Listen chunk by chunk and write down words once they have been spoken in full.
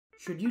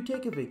Should you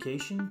take a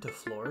vacation to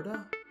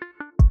Florida?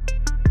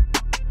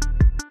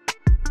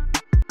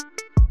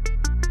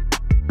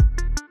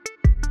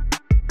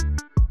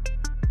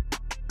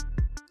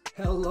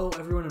 Hello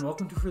everyone and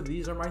welcome to For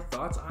These Are My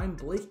Thoughts. I'm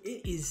Blake.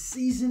 It is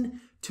season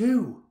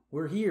 2.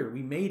 We're here.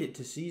 We made it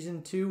to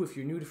season 2. If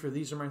you're new to For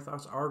These Are My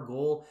Thoughts, our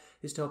goal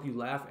is to help you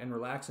laugh and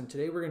relax. And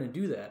today we're going to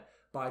do that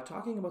by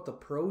talking about the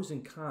pros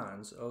and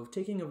cons of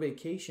taking a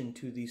vacation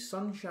to the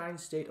sunshine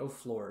state of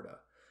Florida.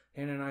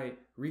 Hannah and I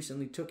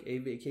recently took a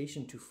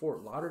vacation to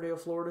Fort Lauderdale,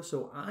 Florida,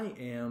 so I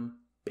am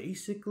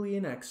basically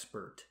an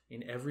expert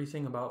in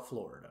everything about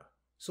Florida.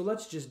 So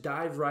let's just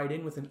dive right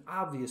in with an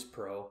obvious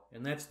pro,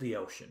 and that's the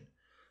ocean.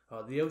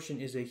 The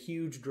ocean is a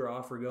huge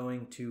draw for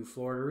going to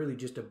Florida, really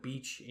just a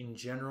beach in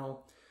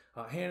general.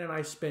 Hannah and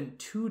I spent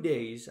 2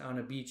 days on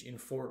a beach in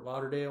Fort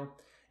Lauderdale,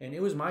 and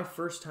it was my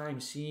first time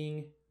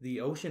seeing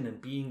the ocean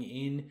and being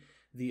in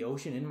the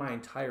ocean in my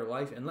entire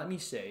life. And let me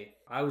say,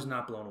 I was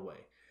not blown away.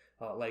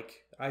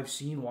 I've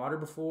seen water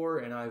before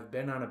and I've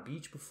been on a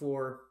beach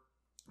before,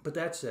 but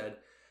that said,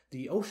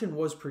 the ocean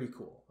was pretty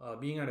cool.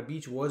 Being on a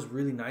beach was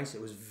really nice.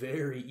 It was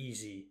very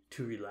easy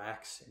to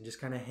relax and just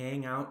kind of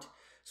hang out.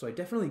 So I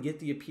definitely get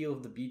the appeal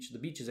of the beach. The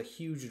beach is a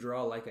huge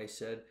draw, like I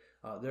said.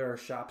 There are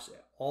shops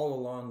all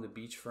along the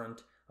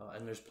beachfront,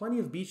 and there's plenty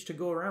of beach to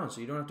go around, so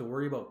you don't have to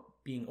worry about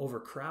being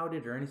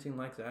overcrowded or anything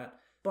like that.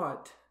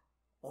 But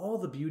all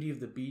the beauty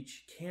of the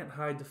beach can't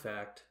hide the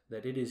fact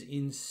that it is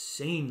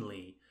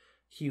insanely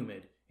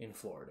humid in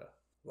Florida.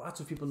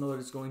 Lots of people know that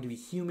it's going to be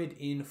humid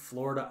in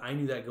Florida. I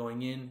knew that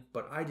going in,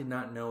 but I did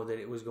not know that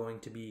it was going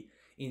to be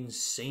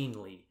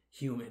insanely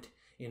humid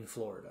in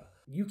Florida.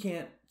 You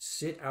can't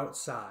sit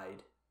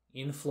outside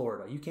in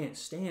Florida. You can't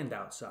stand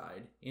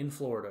outside in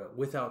Florida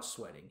without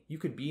sweating. You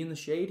could be in the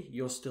shade,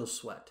 you'll still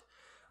sweat.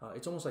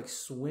 It's almost like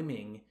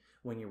swimming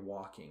when you're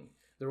walking.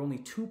 There are only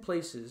 2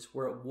 places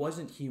where it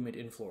wasn't humid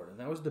in Florida, and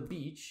that was the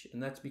beach,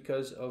 and that's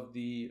because of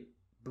the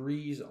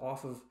breeze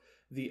off of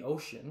the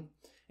ocean,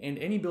 and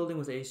any building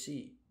with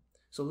AC.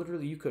 So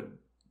literally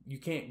you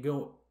can't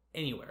go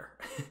anywhere.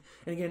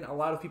 And again, a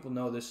lot of people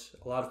know this.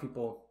 A lot of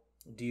people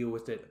deal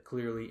with it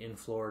clearly in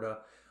Florida.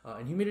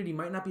 And humidity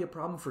might not be a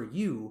problem for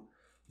you,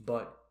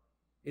 but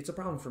it's a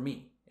problem for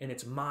me. And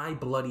it's my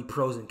bloody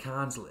pros and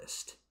cons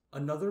list.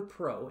 Another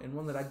pro, and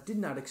one that I did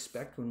not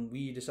expect when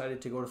we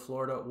decided to go to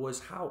Florida, was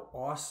how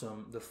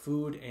awesome the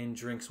food and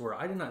drinks were.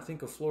 I did not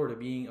think of Florida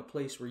being a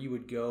place where you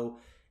would go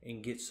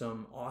and get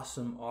some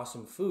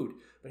awesome food.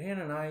 But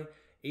Hannah and I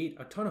ate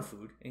a ton of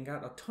food and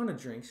got a ton of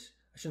drinks.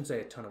 I shouldn't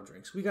say a ton of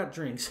drinks. We got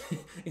drinks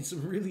in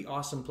some really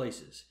awesome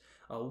places.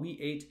 We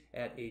ate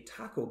at a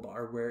taco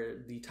bar where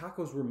the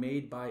tacos were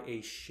made by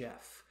a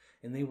chef,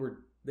 and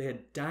they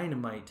had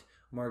dynamite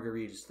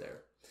margaritas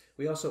there.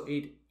 We also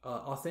ate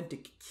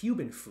authentic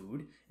Cuban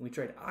food, and we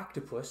tried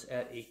octopus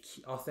at a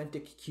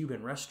authentic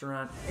Cuban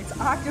restaurant. It's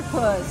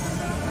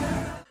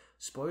octopus!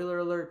 Spoiler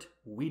alert,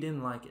 we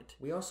didn't like it.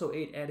 We also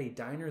ate at a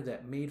diner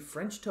that made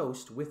French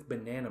toast with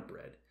banana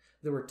bread.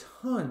 There were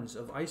tons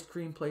of ice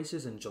cream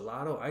places and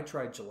gelato. I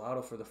tried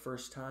gelato for the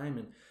first time,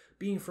 and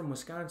being from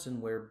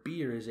Wisconsin, where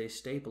beer is a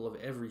staple of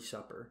every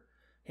supper,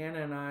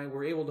 Hannah and I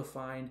were able to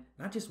find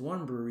not just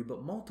one brewery,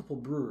 but multiple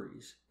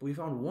breweries. We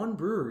found one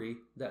brewery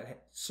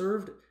that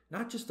served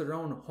not just their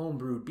own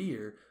home-brewed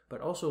beer,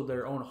 but also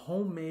their own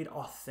homemade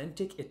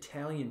authentic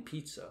Italian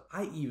pizza.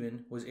 I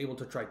even was able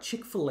to try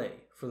Chick-Fil-A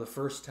for the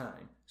first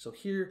time. So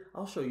here,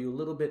 I'll show you a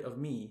little bit of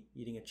me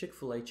eating a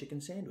Chick-Fil-A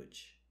chicken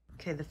sandwich.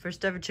 Okay, the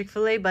first ever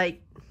Chick-Fil-A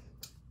bite.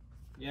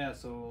 Yeah,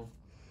 so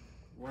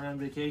we're on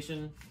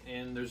vacation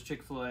and there's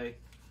Chick-Fil-A,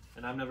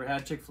 and I've never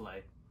had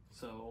Chick-Fil-A,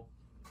 so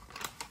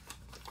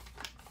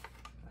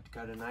I've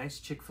got a nice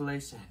Chick-Fil-A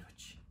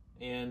sandwich.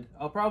 And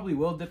I'll probably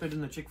will dip it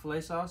in the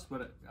Chick-Fil-A sauce,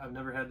 but I've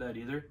never had that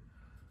either.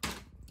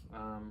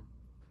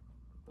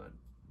 But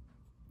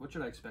what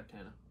should I expect,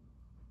 Hannah?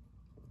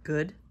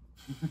 Good.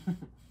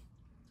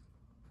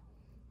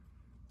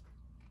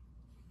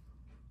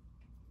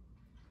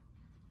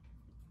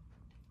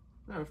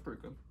 Yeah, it's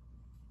pretty good.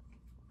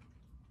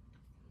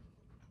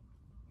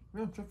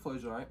 Yeah,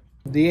 Chick-fil-A's alright.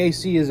 The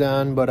AC is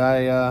on, but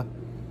I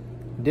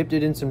dipped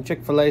it in some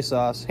Chick-fil-A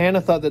sauce. Hannah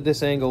thought that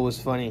this angle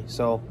was funny,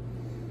 so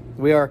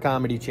we are a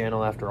comedy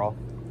channel after all.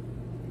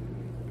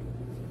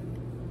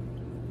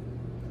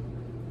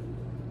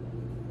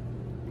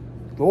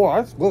 Oh,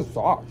 that's good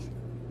sauce.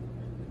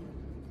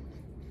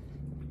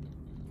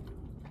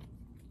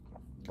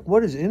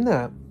 What is in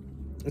that?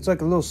 It's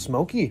like a little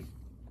smoky.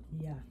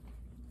 Yeah.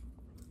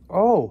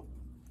 Oh.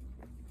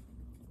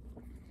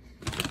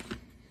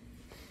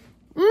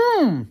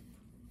 Mmm.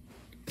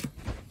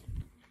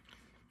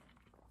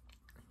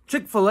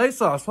 Chick-fil-A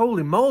sauce,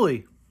 holy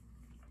moly.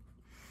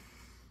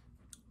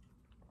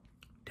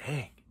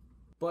 Dang.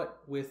 But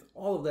with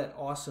all of that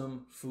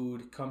awesome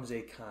food comes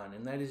a con,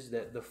 and that is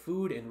that the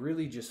food, and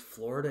really just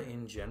Florida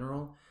in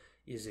general,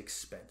 is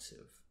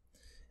expensive.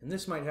 And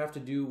this might have to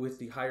do with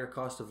the higher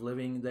cost of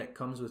living that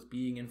comes with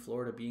being in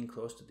Florida, being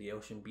close to the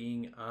ocean,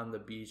 being on the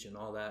beach and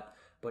all that.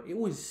 But it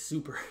was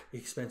super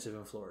expensive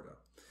in Florida.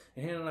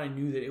 And Hannah and I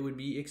knew that it would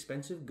be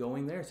expensive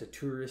going there. It's a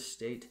tourist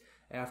state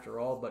after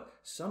all, but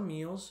some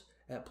meals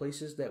at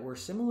places that were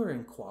similar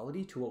in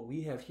quality to what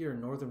we have here in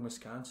northern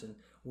Wisconsin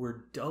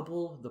were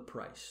double the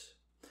price.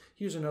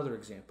 Here's another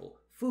example.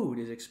 Food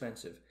is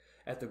expensive.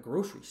 At the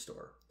grocery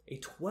store, a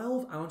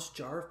 12-ounce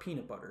jar of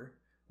peanut butter,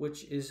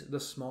 which is the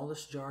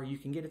smallest jar you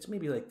can get, it's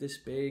maybe like this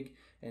big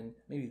and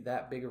maybe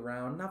that big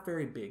around, not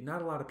very big,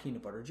 not a lot of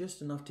peanut butter,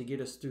 just enough to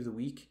get us through the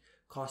week,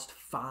 cost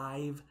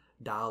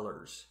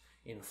 $5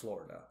 in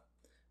Florida.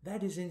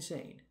 That is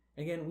insane.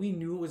 Again, we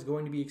knew it was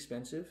going to be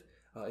expensive.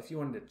 If you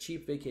wanted a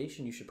cheap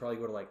vacation, you should probably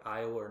go to like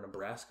Iowa or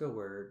Nebraska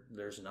where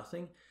there's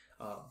nothing.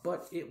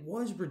 But it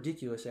was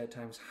ridiculous at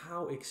times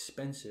how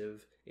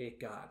expensive it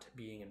got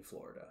being in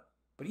Florida.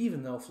 But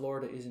even though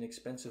Florida is an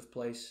expensive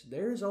place,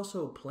 there is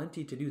also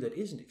plenty to do that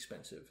isn't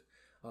expensive.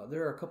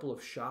 There are a couple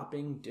of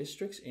shopping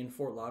districts in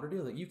Fort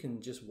Lauderdale that you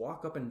can just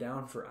walk up and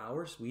down for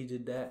hours. We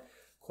did that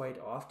quite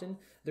often.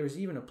 There was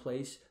even a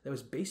place that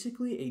was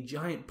basically a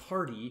giant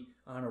party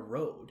on a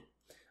road.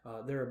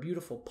 There are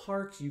beautiful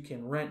parks. You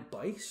can rent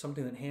bikes,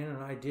 something that Hannah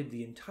and I did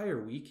the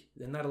entire week.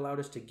 And that allowed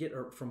us to get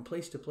from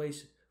place to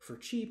place for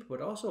cheap,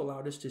 but also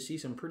allowed us to see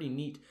some pretty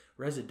neat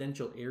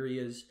residential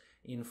areas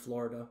in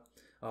Florida.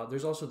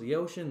 There's also the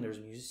ocean. There's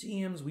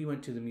museums. We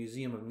went to the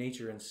Museum of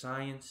Nature and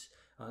Science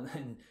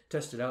and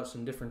tested out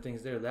some different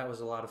things there. That was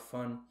a lot of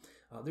fun.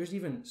 There's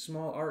even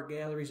small art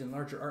galleries and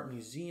larger art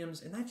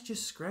museums, and that's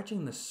just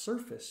scratching the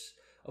surface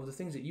of the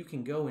things that you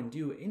can go and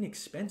do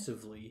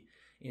inexpensively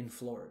in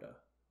Florida.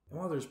 And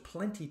while there's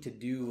plenty to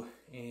do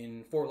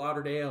in Fort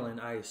Lauderdale,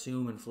 and I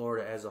assume in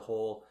Florida as a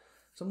whole,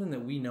 something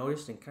that we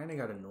noticed and kind of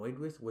got annoyed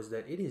with was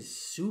that it is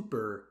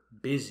super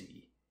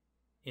busy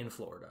in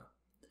Florida.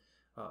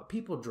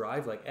 People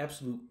drive like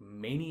absolute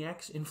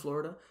maniacs in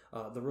Florida.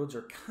 The roads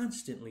are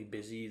constantly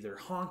busy. They're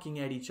honking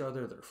at each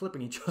other. They're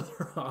flipping each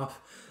other off.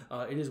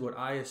 It is what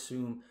I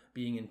assume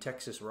being in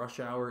Texas rush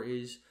hour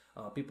is.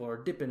 People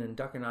are dipping and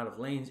ducking out of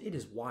lanes. It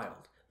is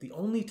wild. The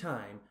only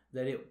time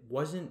that it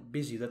wasn't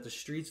busy, that the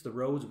streets, the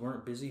roads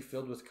weren't busy,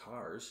 filled with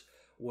cars,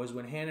 was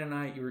when Hannah and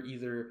I were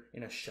either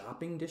in a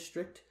shopping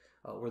district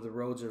where the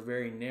roads are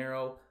very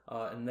narrow,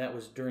 and that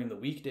was during the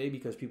weekday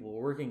because people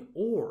were working,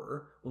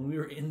 or when we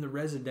were in the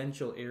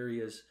residential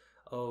areas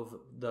of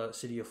the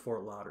city of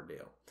Fort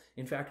Lauderdale.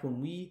 In fact, when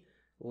we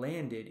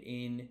landed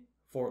in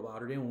Fort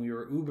Lauderdale, when we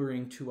were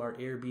Ubering to our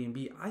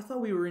Airbnb, I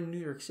thought we were in New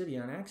York City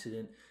on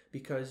accident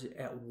because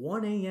at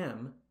 1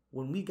 a.m.,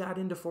 when we got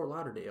into Fort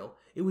Lauderdale,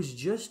 it was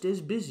just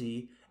as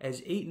busy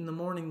as 8 in the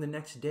morning the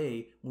next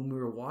day when we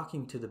were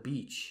walking to the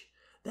beach.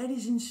 That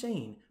is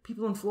insane.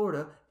 People in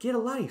Florida, get a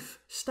life.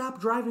 Stop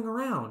driving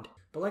around.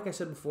 But like I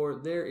said before,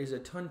 there is a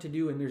ton to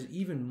do, and there's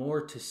even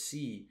more to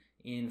see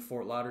in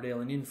Fort Lauderdale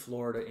and in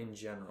Florida in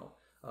general.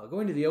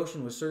 Going to the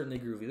ocean was certainly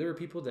groovy. There were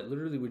people that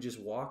literally would just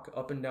walk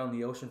up and down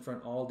the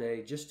oceanfront all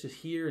day just to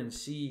hear and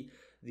see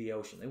the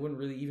ocean. They wouldn't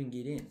really even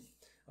get in.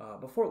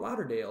 But Fort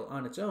Lauderdale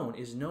on its own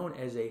is known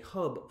as a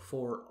hub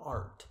for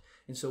art.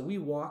 And so we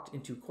walked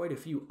into quite a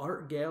few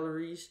art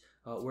galleries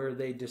where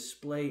they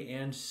display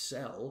and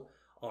sell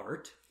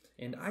art.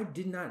 And I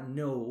did not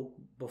know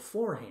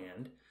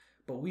beforehand,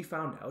 but we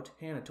found out,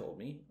 Hannah told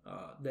me,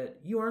 that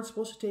you aren't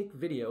supposed to take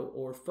video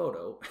or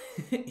photo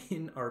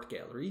in art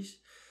galleries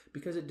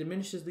because it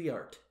diminishes the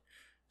art.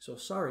 So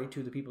sorry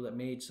to the people that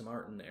made some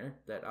art in there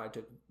that I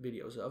took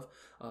videos of.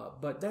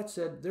 But that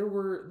said, there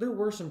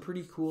were some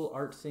pretty cool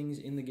art things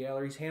in the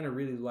galleries. Hannah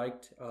really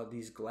liked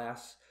these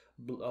glass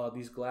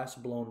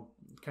blown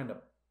kind of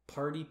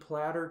party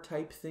platter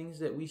type things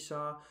that we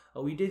saw.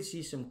 We did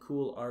see some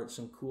cool art,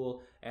 some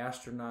cool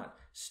astronaut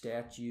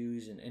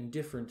statues and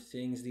different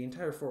things. The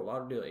entire Fort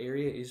Lauderdale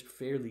area is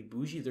fairly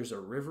bougie. There's a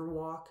river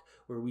walk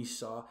where we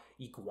saw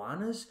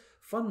iguanas.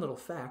 Fun little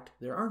fact,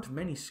 there aren't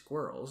many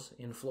squirrels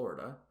in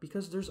Florida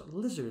because there's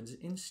lizards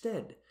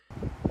instead.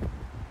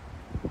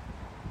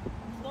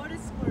 Florida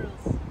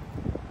squirrels.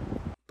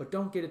 But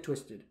don't get it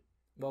twisted.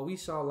 While we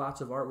saw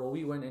lots of art, while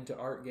we went into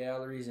art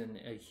galleries and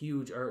a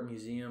huge art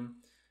museum,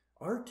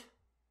 art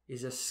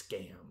is a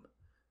scam,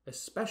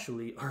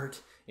 especially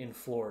art in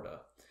Florida.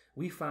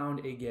 We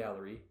found a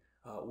gallery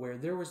where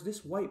there was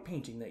this white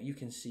painting that you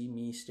can see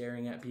me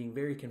staring at, being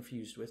very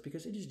confused with,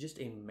 because it is just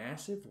a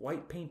massive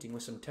white painting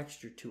with some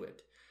texture to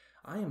it.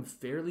 I am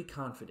fairly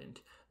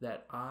confident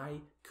that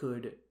I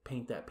could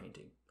paint that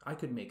painting. I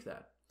could make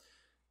that.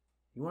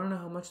 You want to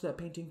know how much that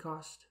painting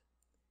cost?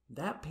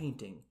 That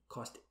painting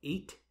cost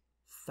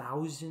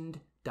 $8,000.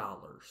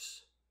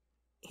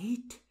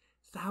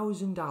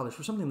 $8,000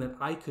 for something that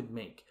I could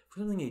make, for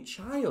something a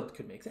child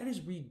could make. That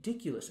is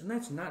ridiculous, and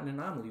that's not an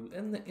anomaly.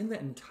 In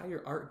that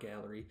entire art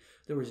gallery,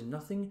 there was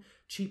nothing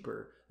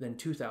cheaper than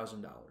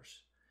 $2,000.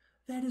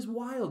 That is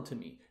wild to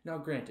me. Now,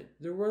 granted,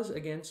 there was,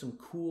 again, some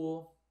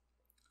cool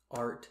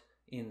art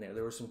in there.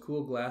 There were some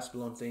cool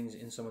glass-blown things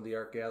in some of the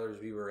art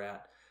galleries we were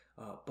at,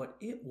 but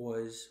it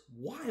was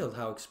wild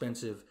how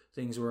expensive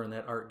things were in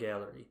that art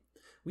gallery.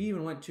 We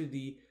even went to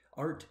the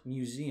art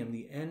museum,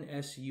 the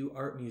NSU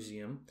Art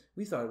Museum.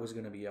 We thought it was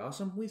going to be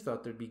awesome. We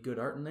thought there'd be good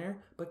art in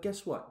there, but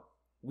guess what?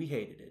 We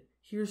hated it.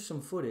 here's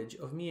some footage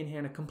of me and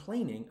Hannah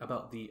complaining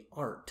about the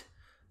art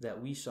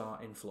that we saw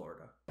in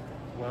Florida.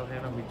 Well,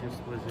 Hannah, we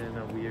just was in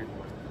a weird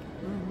one.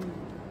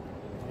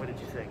 Mm-hmm. What did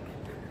you think?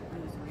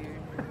 It was weird.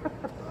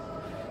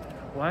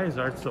 Why is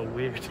art so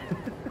weird?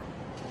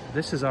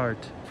 This is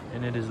art,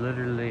 and it is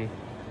literally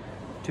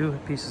 2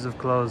 pieces of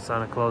clothes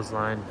on a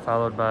clothesline,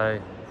 followed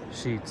by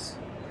sheets.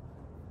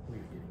 We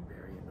were getting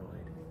very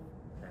annoyed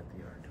at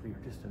the art. We were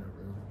just in a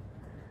room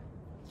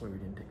where we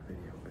didn't take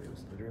video, but it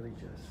was literally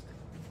just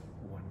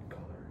one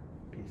color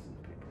pieces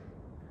of paper.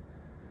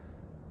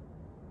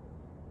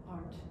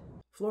 Art.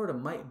 Florida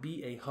might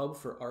be a hub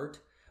for art,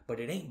 but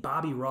it ain't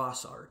Bobby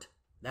Ross art.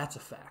 That's a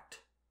fact.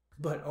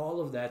 But all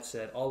of that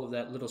said, all of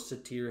that little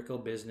satirical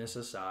business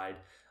aside,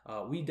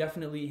 we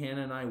definitely,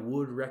 Hannah and I,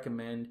 would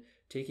recommend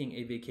taking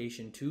a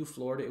vacation to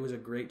Florida. It was a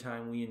great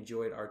time. We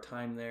enjoyed our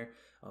time there.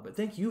 But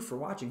thank you for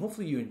watching.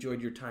 Hopefully you enjoyed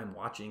your time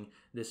watching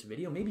this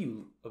video. Maybe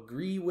you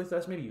agree with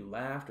us, maybe you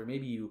laughed, or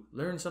maybe you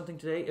learned something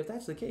today. If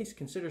that's the case,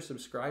 consider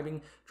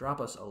subscribing. Drop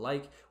us a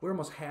like. We're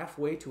almost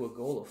halfway to a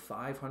goal of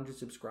 500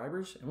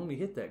 subscribers. And when we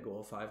hit that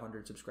goal of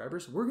 500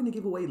 subscribers, we're going to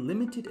give away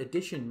limited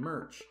edition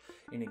merch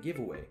in a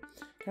giveaway.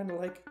 Kind of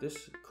like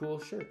this cool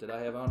shirt that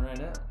I have on right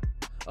now.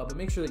 But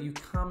make sure that you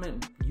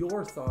comment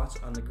your thoughts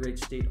on the great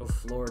state of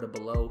Florida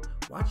below.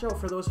 Watch out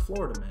for those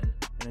Florida men.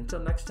 And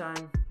until next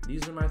time,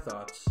 these are my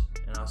thoughts,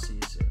 and I'll see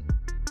you soon.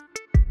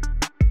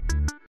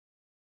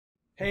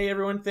 Hey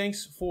everyone,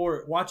 thanks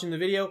for watching the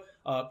video.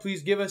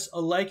 Please give us a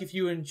like if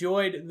you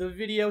enjoyed the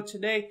video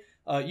today.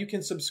 You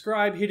can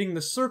subscribe hitting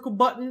the circle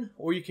button,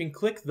 or you can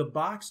click the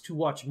box to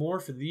watch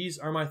more for These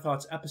Are My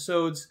Thoughts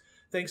episodes.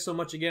 Thanks so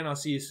much again. I'll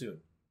see you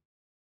soon.